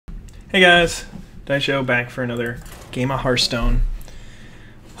Hey guys, IzDaisho back for another game of Hearthstone.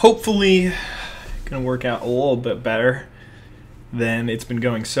 Hopefully, gonna work out a little bit better than it's been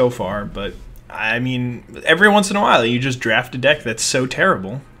going so far, but I mean, every once in a while you just draft a deck that's so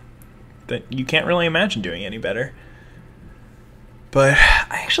terrible that you can't really imagine doing any better. But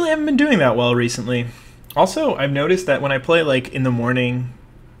I actually haven't been doing that well recently. Also, I've noticed that when I play like in the morning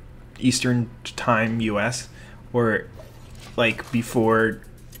Eastern time US, or like before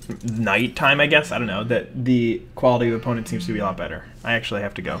night time, I guess, I don't know, that the quality of the opponent seems to be a lot better. I actually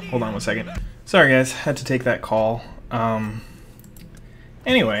have to go. Hold on one second. Sorry guys, had to take that call.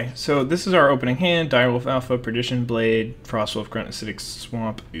 Anyway, so this is our opening hand: Direwolf Alpha, Perdition Blade, Frostwolf Grunt, Acidic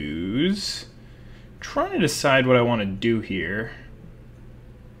Swamp, Ooze. Trying to decide what I want to do here.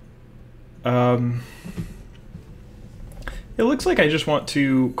 It looks like I just want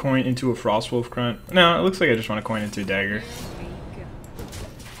to coin into a Frostwolf Grunt. No, it looks like I just want to coin into a Dagger.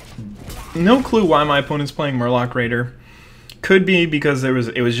 No clue why my opponent's playing Murloc Raider. Could be because it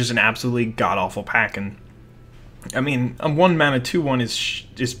was just an absolutely god-awful pack, and I mean, a 1-mana 2/1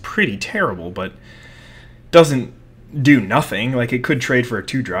 is pretty terrible, but doesn't do nothing. Like, it could trade for a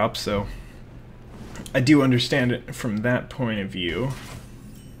 2-drop, so I do understand it from that point of view.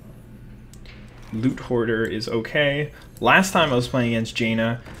 Loot Hoarder is okay. Last time I was playing against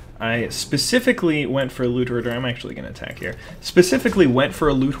Jaina, I specifically went for a Loot Hoarder. I'm actually going to attack here. Specifically went for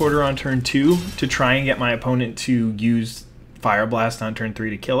a Loot Hoarder on turn 2 to try and get my opponent to use Fire Blast on turn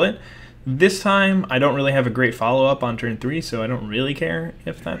 3 to kill it. This time, I don't really have a great follow-up on turn 3, so I don't really care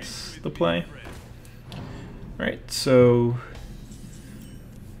if that's the play. Alright, so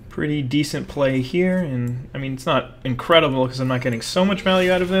pretty decent play here, and I mean, it's not incredible because I'm not getting so much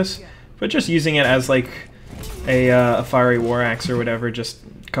value out of this, but just using it as like a Fiery War Axe or whatever, just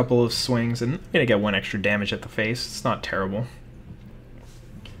a couple of swings, and I'm gonna get 1 extra damage at the face. It's not terrible.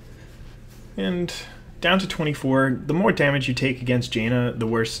 And down to 24. The more damage you take against Jaina, the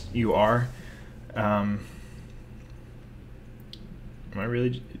worse you are. Am I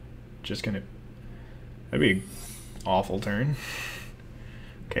really just gonna... That'd be an awful turn.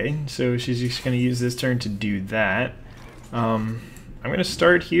 Okay, so she's just gonna use this turn to do that. I'm gonna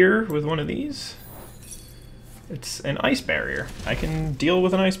start here with one of these. It's an Ice Barrier. I can deal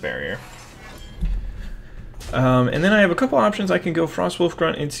with an Ice Barrier. And then I have a couple options. I can go Frostwolf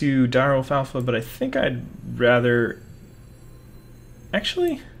Grunt into Direwolf Alpha, but I think I'd rather...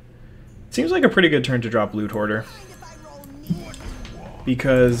 Actually, it seems like a pretty good turn to drop Loot Hoarder.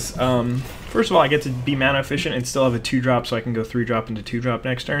 Because, first of all, I get to be mana efficient and still have a 2-drop, so I can go 3-drop into 2-drop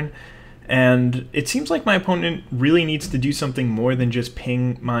next turn. And it seems like my opponent really needs to do something more than just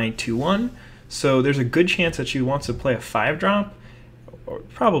ping my 2/1. So there's a good chance that she wants to play a 5-drop. Or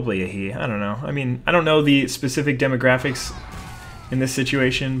probably a he, I don't know. I mean, I don't know the specific demographics in this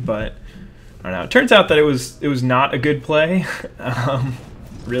situation, but I don't know. It turns out that it was not a good play,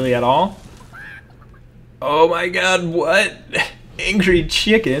 really at all. Oh my god, what? Angry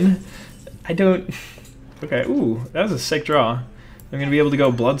Chicken? I don't... Okay, ooh, that was a sick draw. I'm going to be able to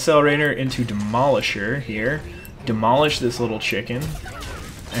go Blood Cell Raider into Demolisher here. Demolish this little chicken.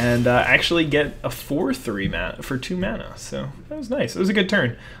 And actually get a 4/3 mana for 2 mana, so that was nice. It was a good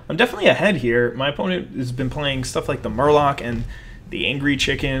turn. I'm definitely ahead here. My opponent has been playing stuff like the Murloc and the Angry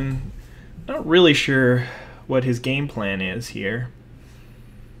Chicken. Not really sure what his game plan is here.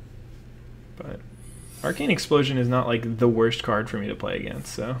 But Arcane Explosion is not like the worst card for me to play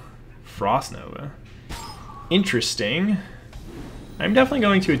against, so Frost Nova. Interesting. I'm definitely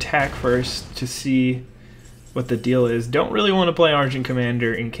going to attack first to see what the deal is. Don't really want to play Argent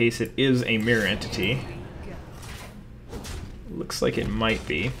Commander in case it is a mirror entity. Looks like it might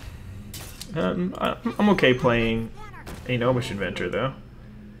be. I'm okay playing a Gnomish Inventor though.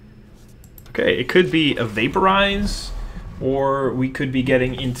 Okay, it could be a Vaporize, or we could be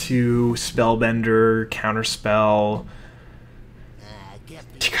getting into Spellbender, Counterspell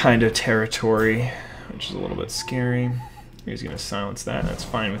kind of territory, which is a little bit scary. He's gonna silence that, that's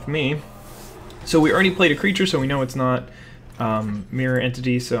fine with me. So we already played a creature, so we know it's not mirror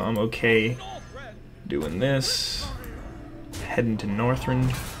entity, so I'm okay doing this. Heading to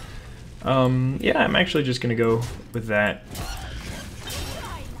Northrend. Yeah, I'm actually just gonna go with that.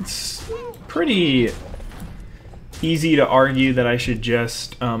 It's pretty easy to argue that I should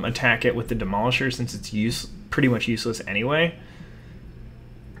just attack it with the Demolisher, since it's pretty much useless anyway.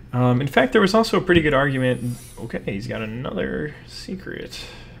 In fact, there was also a pretty good argument. Okay, he's got another secret.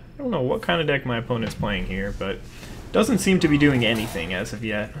 I don't know what kind of deck my opponent's playing here, but doesn't seem to be doing anything as of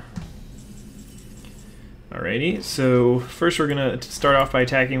yet. Alrighty, so first we're gonna start off by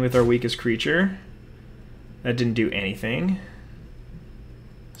attacking with our weakest creature. That didn't do anything.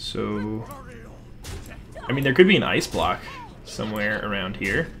 So, I mean, there could be an ice block somewhere around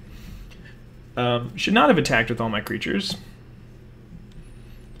here. Should not have attacked with all my creatures.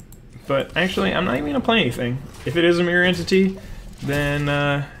 But actually, I'm not even going to play anything. If it is a mirror entity,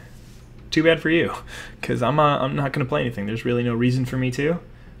 then too bad for you. Because I'm not going to play anything. There's really no reason for me to.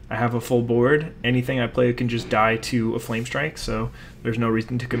 I have a full board. Anything I play can just die to a Flame Strike, so there's no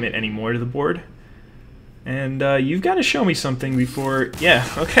reason to commit any more to the board. And you've got to show me something before... Yeah,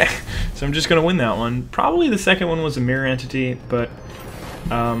 okay. So I'm just going to win that one. Probably the second one was a mirror entity, but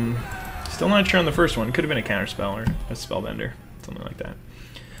still not sure on the first one. Could have been a counterspell or a spellbender, something like that.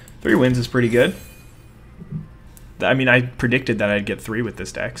 3 wins is pretty good. I mean, I predicted that I'd get 3 with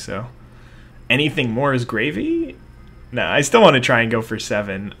this deck, so... Anything more is gravy? No, I still want to try and go for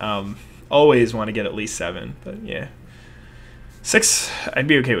 7. Always want to get at least 7, but yeah. 6, I'd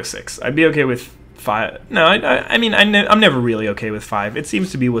be okay with 6. I'd be okay with 5. No, I mean, I'm never really okay with 5. It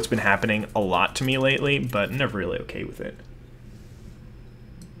seems to be what's been happening a lot to me lately, but I'm never really okay with it.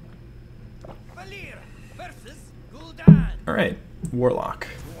 Alright, Warlock.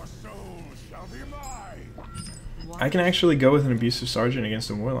 I can actually go with an Abusive Sergeant against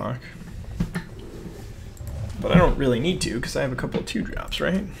a Warlock. But I don't really need to, because I have a couple of 2-drops,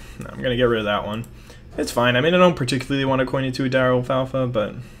 right? No, I'm going to get rid of that one. It's fine. I mean, I don't particularly want to coin it to a Dire Alfalfa,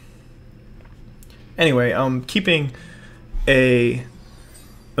 but... Anyway, keeping a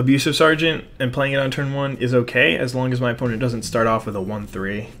Abusive Sergeant and playing it on turn 1 is okay, as long as my opponent doesn't start off with a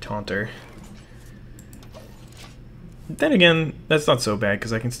 1-3 Taunter. Then again, that's not so bad,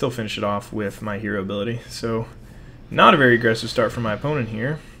 because I can still finish it off with my hero ability. So, not a very aggressive start for my opponent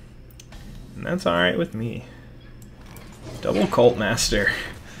here. And that's alright with me. Double Cult Master.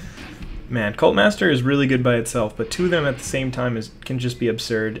 Man, Cult Master is really good by itself, but 2 of them at the same time can just be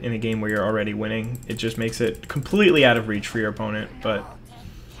absurd in a game where you're already winning. It just makes it completely out of reach for your opponent, but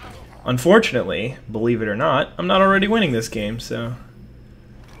unfortunately, believe it or not, I'm not already winning this game, so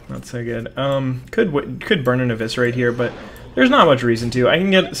not so good. Could burn and Eviscerate here, but there's not much reason to. I can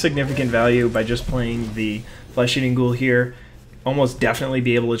get significant value by just playing the Flesh-Eating Ghoul here. Almost definitely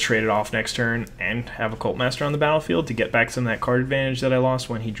be able to trade it off next turn and have a Cult Master on the battlefield to get back some of that card advantage that I lost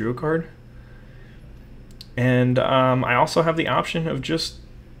when he drew a card. And I also have the option of just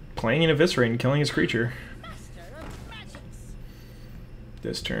playing an Eviscerate and killing his creature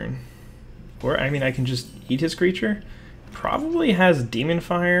this turn. Or, I mean, I can just eat his creature. Probably has Demon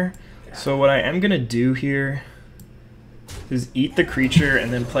Fire, so what I am going to do here is eat the creature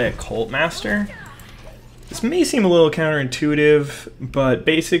and then play a Cult Master. This may seem a little counterintuitive, but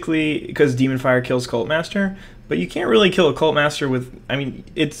basically, because Demon Fire kills Cult Master, but you can't really kill a Cult Master with, I mean,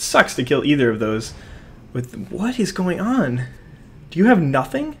 it sucks to kill either of those with, what is going on? Do you have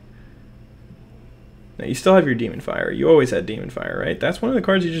nothing? No, you still have your Demon Fire. You always had Demon Fire, right? That's one of the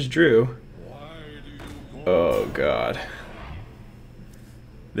cards you just drew. Oh, God.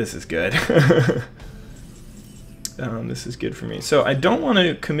 This is good. This is good for me. So I don't want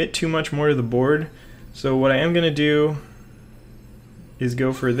to commit too much more to the board. So what I am going to do is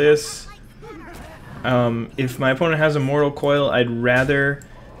go for this. If my opponent has a Mortal Coil, I'd rather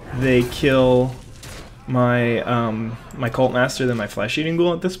they kill my my Cult Master than my Flesh-Eating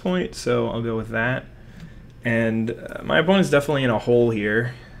Ghoul at this point, so I'll go with that. And my opponent's definitely in a hole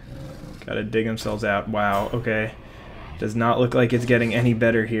here. Gotta dig themselves out. Wow, okay. Does not look like it's getting any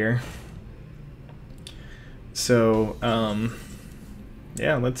better here. So,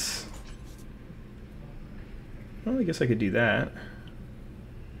 yeah, let's... Well, I guess I could do that.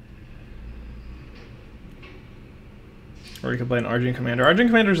 Or we could play an Argent Commander. Argent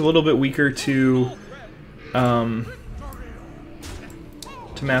Commander is a little bit weaker to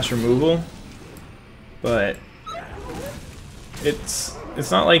mass removal, but it's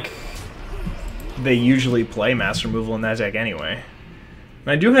not like they usually play mass removal in that deck anyway.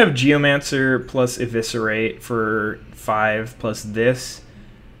 And I do have Geomancer plus Eviscerate for 5 plus this,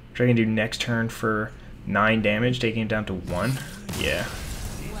 which I can do next turn for 9 damage, taking it down to 1. Yeah.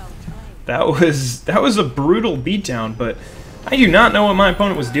 That was a brutal beatdown, but I do not know what my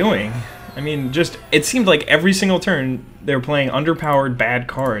opponent was doing. I mean, just it seemed like every single turn they were playing underpowered bad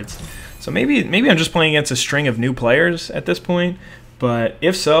cards. So maybe I'm just playing against a string of new players at this point. But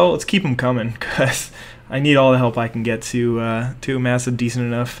if so, let's keep them coming, because I need all the help I can get to amass a decent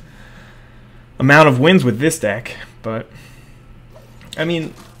enough amount of wins with this deck. But I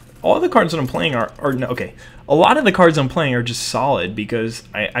mean, all the cards that I'm playing are no, okay. A lot of the cards I'm playing are just solid because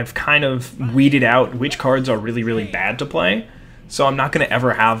I've kind of weeded out which cards are really, really bad to play. So I'm not going to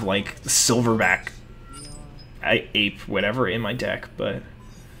ever have, like, Silverback Ape, whatever, in my deck. But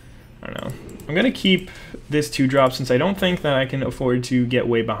I don't know. I'm going to keep this 2-drop since I don't think that I can afford to get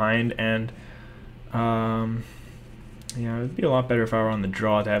way behind, and yeah, it would be a lot better if I were on the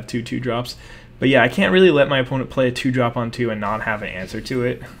draw to have 2 2-drops. But yeah, I can't really let my opponent play a 2-drop on 2 and not have an answer to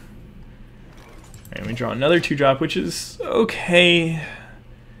it. And we draw another 2-drop, which is okay.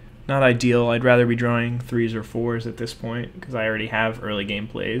 Not ideal. I'd rather be drawing 3s or 4s at this point because I already have early game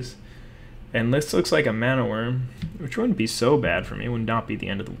plays. And this looks like a mana worm, which wouldn't be so bad for me. It would not be the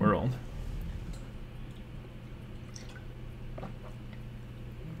end of the world.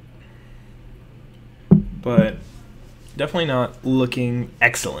 But definitely not looking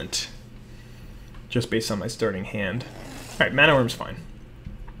excellent, just based on my starting hand. Alright, mana worm's fine.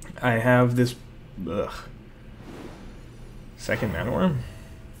 I have this second mana worm.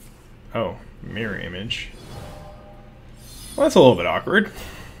 Oh, mirror image. Well, that's a little bit awkward,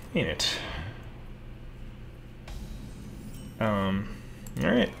 ain't it?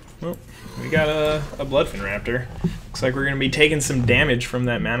 Alright, well, we got a Bloodfin Raptor. Looks like we're going to be taking some damage from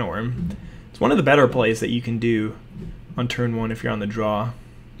that mana worm. It's one of the better plays that you can do on turn 1 if you're on the draw.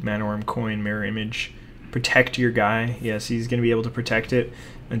 Mana worm, coin, mirror image. Protect your guy. Yes, he's going to be able to protect it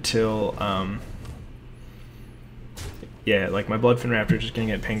until, yeah, like my Bloodfin Raptor is just going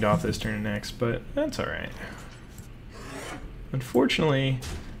to get pinged off this turn and next, but that's alright. Unfortunately,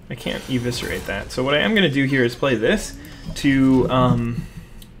 I can't eviscerate that. So what I am going to do here is play this to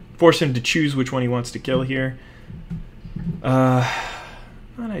force him to choose which one he wants to kill here.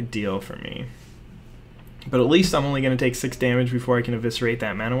 Not ideal for me. But at least I'm only going to take 6 damage before I can eviscerate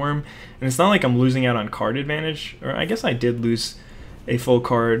that mana worm. And it's not like I'm losing out on card advantage. Or I guess I did lose a full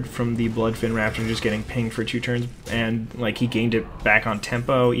card from the Bloodfin Raptor just getting pinged for 2 turns. And like he gained it back on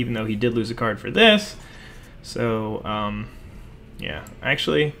tempo, even though he did lose a card for this. So, yeah.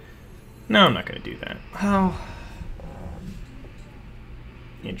 Actually, no, I'm not going to do that. Well,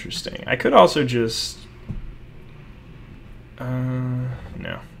 interesting. I could also just...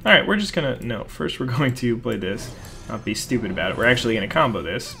 no. Alright, we're just gonna... No, first we're going to play this. Not be stupid about it. We're actually gonna combo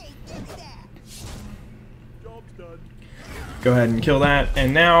this. Go ahead and kill that.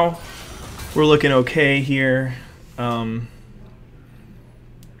 And now, we're looking okay here. About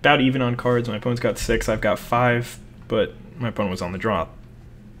even on cards. My opponent's got 6, I've got 5. But my opponent was on the draw.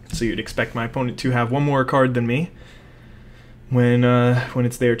 So you'd expect my opponent to have 1 more card than me when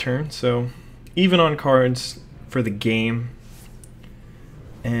it's their turn. So, even on cards for the game.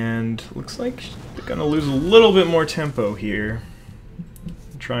 And looks like they're gonna lose a little bit more tempo here.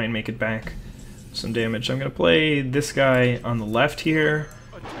 Try and make it back some damage. I'm gonna play this guy on the left here.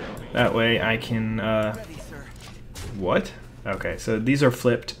 That way I can what? Okay, so these are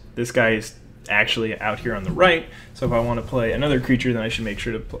flipped. This guy is actually out here on the right. So if I want to play another creature, then I should make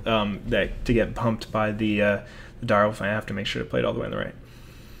sure to that to get pumped by the direwolf, I have to make sure to play it all the way on the right.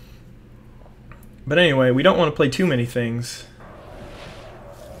 But anyway, we don't want to play too many things.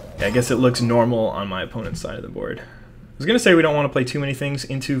 I guess it looks normal on my opponent's side of the board. I was going to say we don't want to play too many things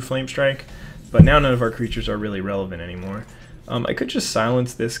into Flame Strike, but now none of our creatures are really relevant anymore. I could just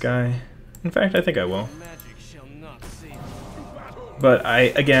silence this guy. In fact, I think I will. But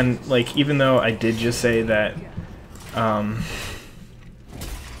again, like, even though I did just say that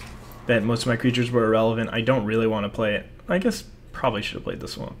that most of my creatures were irrelevant, I don't really want to play it. I guess probably should have played the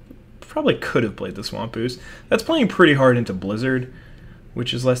Swamp. Probably could have played the Swamp Boost. That's playing pretty hard into Blizzard,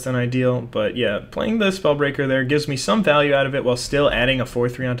 which is less than ideal, but yeah, playing the Spellbreaker there gives me some value out of it while still adding a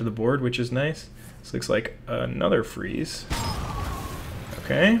 4/3 onto the board, which is nice. This looks like another freeze.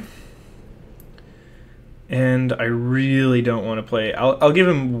 Okay. And I really don't want to play... I'll give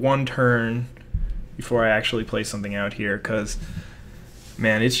him 1 turn before I actually play something out here, because,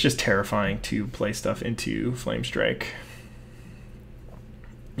 man, it's just terrifying to play stuff into Flame Strike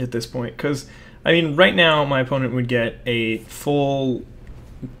at this point, because, I mean, right now my opponent would get a full...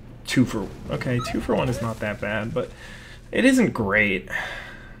 2 for... Okay, 2 for 1 is not that bad, but it isn't great.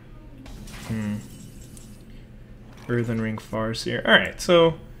 Earthen Ring Farseer. Alright,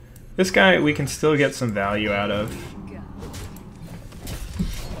 so this guy we can still get some value out of.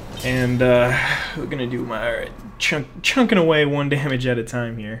 And we're gonna do my chunking away 1 damage at a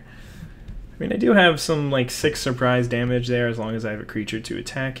time here. I mean, I do have some like 6 surprise damage there as long as I have a creature to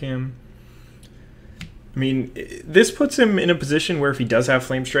attack him. I mean, this puts him in a position where if he does have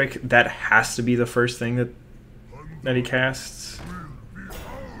Flame Strike, that has to be the first thing that he casts.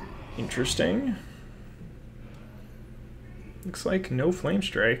 Interesting. Looks like no Flame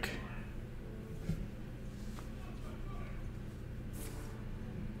Strike.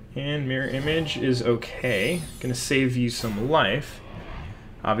 And Mirror Image is okay. Gonna save you some life.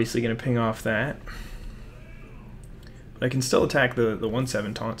 Obviously gonna ping off that. but I can still attack the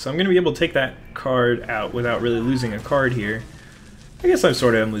 1/7 taunt. So I'm going to be able to take that card out without really losing a card here. I guess I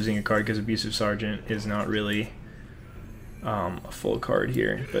sort of am losing a card because Abusive Sergeant is not really a full card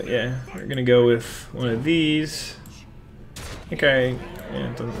here. But yeah, we're going to go with one of these. Okay, yeah,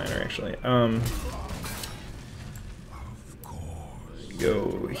 it doesn't matter actually.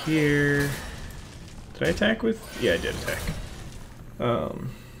 Go here. Did I attack with? Yeah, I did attack. Do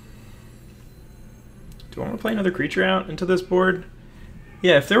I want to play another creature out into this board?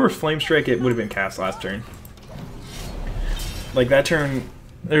 Yeah, if there were Flame Strike, it would have been cast last turn. Like that turn,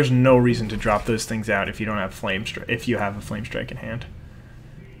 there's no reason to drop those things out if you don't have Flame Strike. If you have a Flame Strike in hand,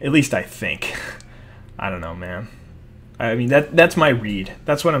 at least I think. I don't know, man. I mean that's my read.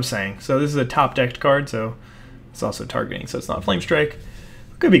 That's what I'm saying. So this is a top decked card, so it's also targeting. So it's not Flame Strike.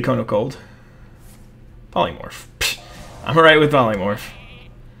 It could be Cone of Cold. Polymorph. I'm alright with Polymorph.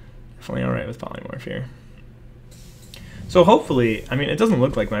 Definitely alright with Polymorph here. So hopefully, I mean, it doesn't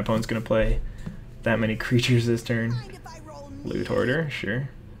look like my opponent's going to play that many creatures this turn. Loot Hoarder, sure.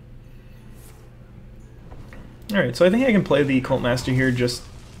 Alright, so I think I can play the Cult Master here just...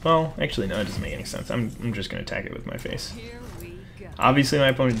 Well, actually, no, it doesn't make any sense. I'm just going to attack it with my face. Obviously, my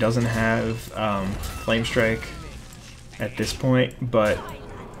opponent doesn't have Flame Strike at this point, but...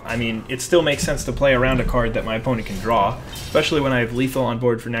 I mean, it still makes sense to play around a card that my opponent can draw, especially when I have lethal on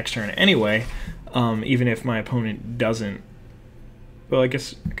board for next turn anyway, even if my opponent doesn't. Well, I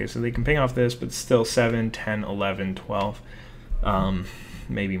guess, okay, so they can ping off this, but still 7, 10, 11, 12,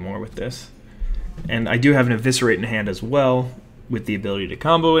 maybe more with this. And I do have an Eviscerate in hand as well, with the ability to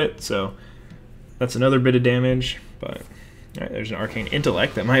combo it, so that's another bit of damage, but... All right, there's an Arcane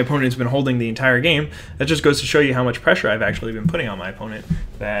Intellect that my opponent's been holding the entire game. That just goes to show you how much pressure I've actually been putting on my opponent.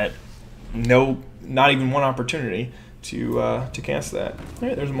 That not even one opportunity to cast that. All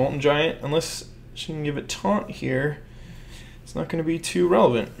right, there's a Molten Giant. Unless she can give it Taunt here, it's not going to be too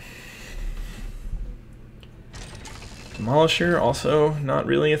relevant. Demolisher, also not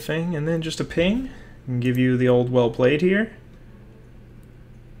really a thing. And then just a ping. Can give you the old well played here.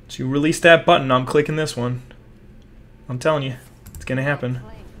 To release that button, I'm clicking this one. I'm telling you, it's gonna happen.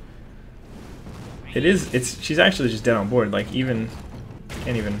 It is. She's actually just dead on board. Like can't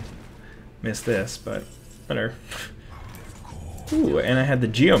even miss this. But whatever. Ooh, and I had the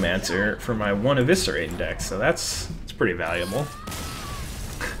Geomancer for my 1 Eviscerate deck, so that's pretty valuable.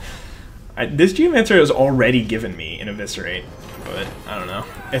 This Geomancer has already given me an Eviscerate, but I don't know.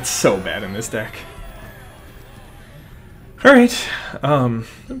 It's so bad in this deck. All right, I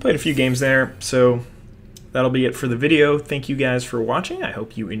played a few games there, so. That'll be it for the video. Thank you guys for watching. I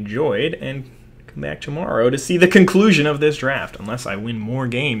hope you enjoyed, and come back tomorrow to see the conclusion of this draft. Unless I win more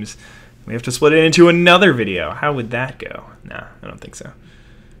games, we have to split it into another video. How would that go? Nah, I don't think so.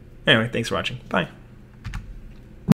 Anyway, thanks for watching. Bye.